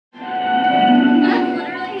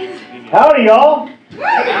Howdy, y'all.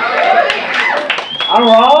 I'm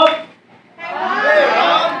Rob.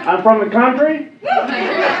 I'm from the country.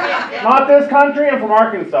 Not this country, I'm from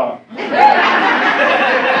Arkansas.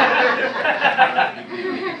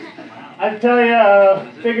 I tell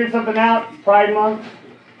you, figured something out. It's Pride Month.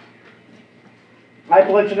 I have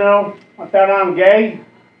to let you know, I found out I'm gay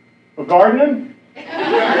for gardening.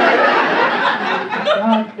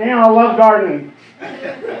 God damn, I love gardening.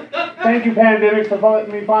 Thank you, pandemic, for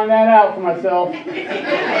letting me find that out for myself.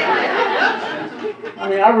 I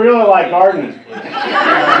mean, I really like gardening.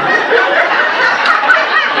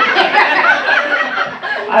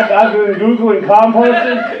 I've been Googling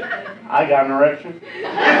composters. I got an erection.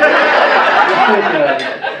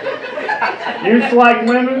 Used to like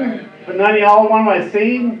women, but none of y'all want my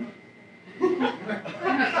seed.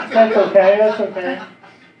 That's okay, that's okay.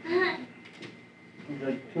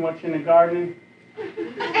 Like too much into gardening.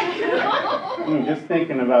 Just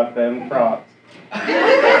thinking about them crops.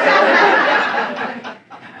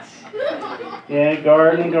 Yeah,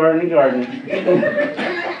 gardening.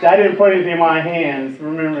 I didn't put anything in my hands,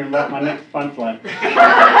 remembering about my next punchline.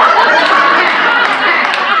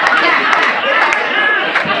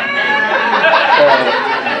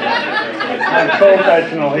 I'm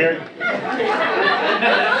professional here.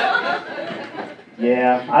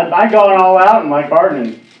 Yeah, I going all out in my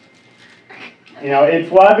gardening. You know, it's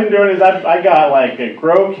what I've been doing is I got like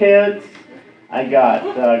grow kits. I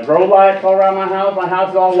got grow lights all around my house. My house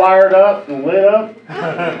is all wired up and lit up.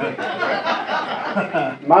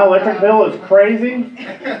 My electric bill is crazy.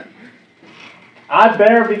 I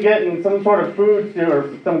better be getting some sort of food soon,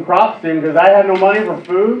 or some crops soon, because I have no money for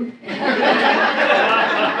food.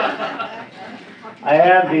 I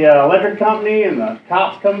had the electric company and the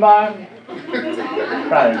cops come by.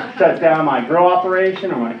 Try to shut down my grow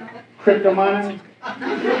operation or my crypto mining.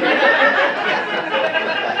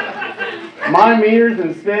 My meter's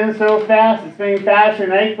been spinning so fast, it's spinning faster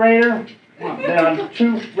than an 8th grader. Been on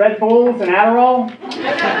 2 Red Bulls and Adderall.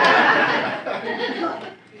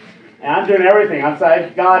 And I'm doing everything. I've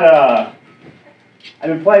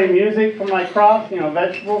been playing music for my crops, you know,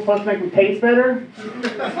 vegetables, supposed to make them taste better.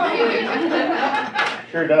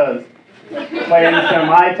 Sure does. Playing some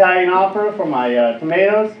Italian opera for my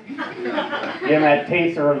tomatoes. Give them that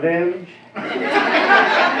taste of revenge.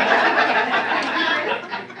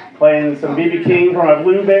 Playing some BB King for my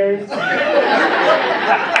blueberries.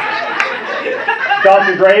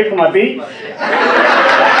 Dr. Dre for my beets.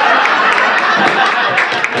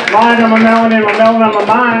 Mind on my melon and my melon on my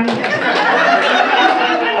mind.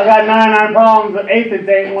 I got 99 problems, but 8th is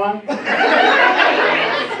ain't one.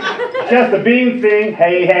 Just a bean thing,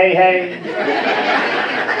 hey, hey, hey.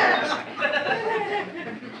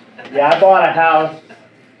 Yeah, I bought a house.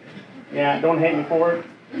 Yeah, don't hate me for it.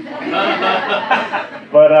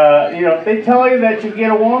 But, you know, they tell you that you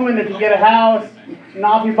get a woman if you get a house,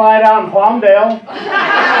 not if you buy it out in Palmdale.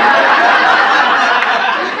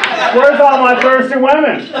 Where's all my thirsty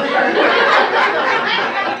women?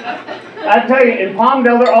 I tell you, in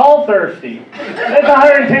Palmdale, they're all thirsty. It's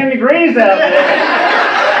 110 degrees out there.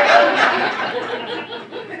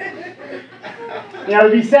 You know,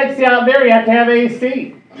 to be sexy out there, you have to have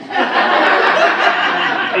AC.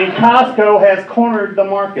 And Costco has cornered the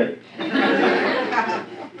market.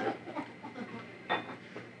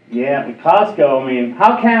 Yeah, with Costco, I mean,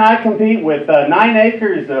 how can I compete with 9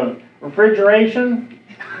 acres of refrigeration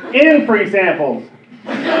in free samples?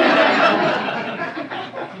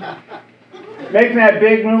 Making that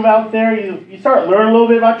big move out there, you start learning a little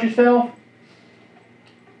bit about yourself.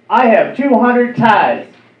 I have 200 ties.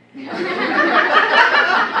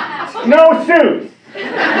 No suits.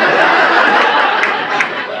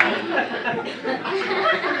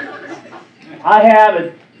 I have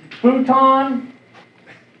a futon,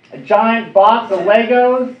 a giant box of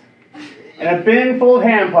Legos, and a bin full of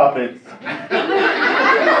hand puppets.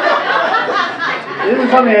 This is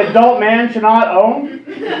something an adult man should not own.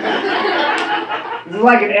 This is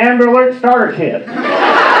like an Amber Alert starter kit.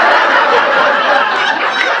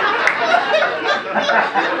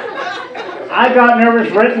 I got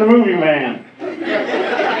nervous renting the movie van.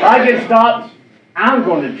 If I get stopped, I'm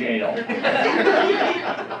going to jail.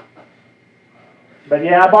 But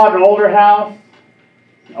yeah, I bought an older house.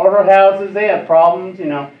 Older houses, they have problems, you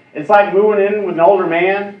know. It's like moving in with an older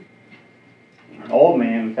man. An old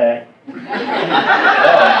man, in fact.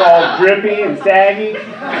 It's all drippy and saggy.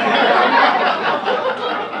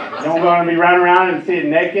 You don't want to be running around and see it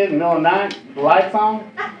naked in the middle of the night with the lights on.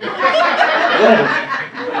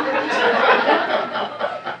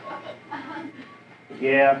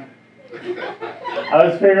 Yeah. I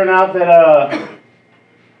was figuring out that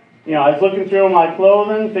You know, I was looking through my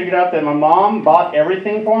clothing, figured out that my mom bought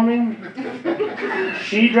everything for me.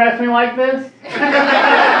 She dressed me like this.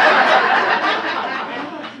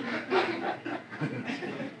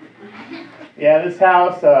 Yeah, this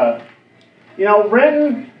house, you know,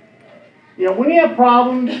 renting, you know, when you have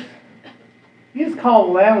problems, you just call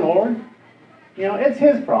the landlord. You know, it's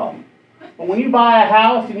his problem. But when you buy a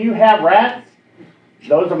house and you have rats,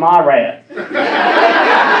 those are my rats.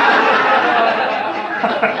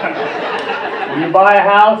 When you buy a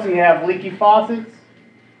house and you have leaky faucets,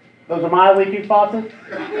 those are my leaky faucets.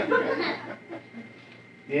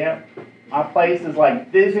 Yeah, my place is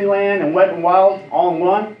like Disneyland and Wet n Wild all in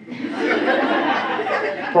one.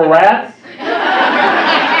 For rats.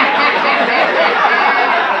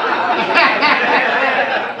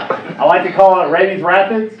 I like to call it Rady's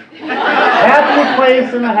Rapids. Happiest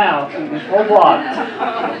place in the house, in this whole block.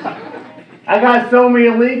 I got so many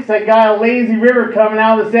leaks, I got a lazy river coming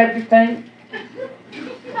out of the septic tank.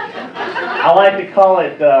 I like to call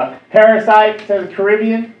it Parasite to the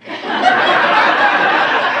Caribbean.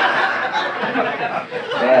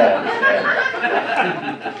 Yeah.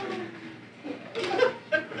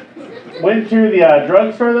 Went to the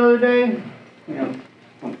drugstore the other day. You know,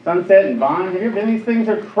 on Sunset and Vine. Have you ever been? These things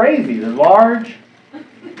are crazy. They're large.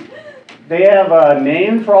 They have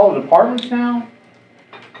names for all the departments now.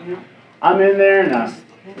 I'm in there and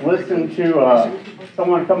listened to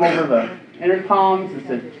someone come over the intercoms and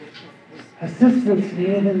said, "Assistance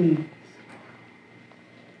needed in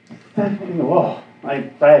the..." Whoa,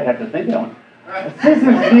 I have to think that one.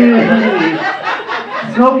 "Assistance needed in the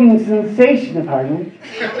smoking cessation department."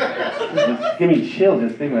 Just give me chills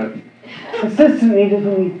just thinking about it. "Assistance needed in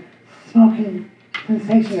the smoking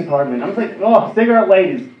cessation department." I was like, oh, cigarette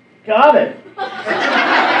ladies. Got it.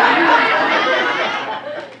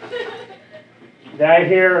 Did I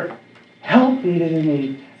hear help needed in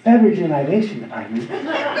the beverage and libation department?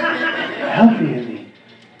 Help needed in the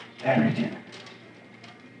beverage and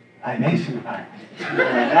libation department.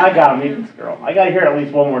 And I gotta meet this girl. I gotta hear it at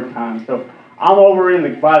least one more time. So I'm over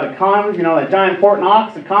by the condoms, you know, that giant Fort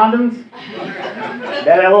Knox of condoms.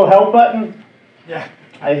 That little help button. Yeah.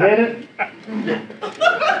 I hit it.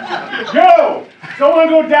 Yo! Someone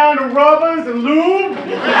go down to Rubbers and Lube?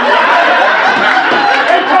 Hey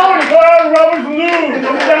Tony, go down to Rubbers and Lube.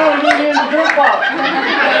 Go down and look in the drink box.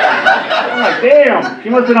 I'm like, damn, she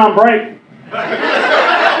must have been on break.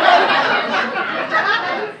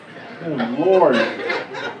 Good Lord.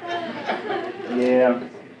 Yeah.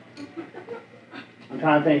 I'm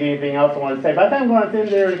trying to think of anything else I want to say, but I think I'm going to end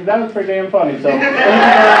there because that was pretty damn funny. So, thank you very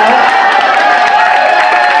much.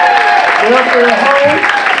 Give up for your host,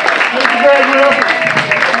 Mr. Greg Wilson.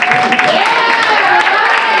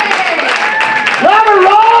 Robert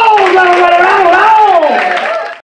Rowles, everybody!